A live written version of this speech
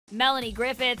Melanie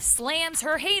Griffith slams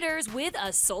her haters with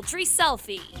a sultry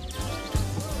selfie.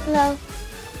 Hello.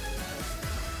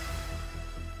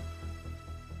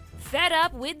 Fed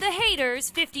up with the haters,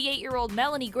 58-year-old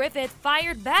Melanie Griffith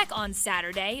fired back on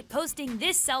Saturday, posting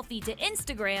this selfie to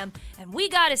Instagram, and we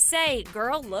gotta say,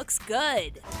 girl looks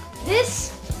good.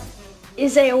 This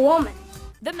is a woman.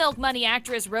 The Milk Money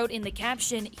actress wrote in the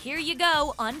caption, "Here you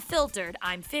go, unfiltered.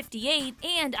 I'm 58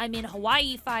 and I'm in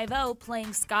Hawaii 5-0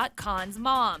 playing Scott Kahn's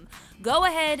mom. Go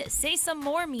ahead, say some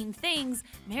more mean things.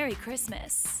 Merry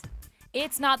Christmas."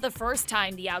 It's not the first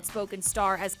time the outspoken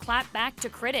star has clapped back to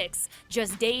critics.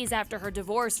 Just days after her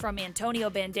divorce from Antonio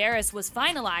Banderas was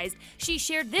finalized, she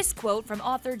shared this quote from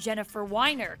author Jennifer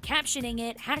Weiner, captioning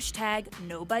it,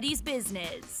 #nobody's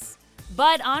business.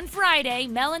 But on Friday,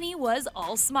 Melanie was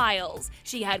all smiles.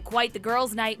 She had quite the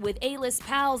girls' night with A-list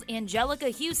pals Angelica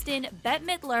Houston, Bette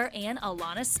Midler, and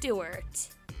Alana Stewart.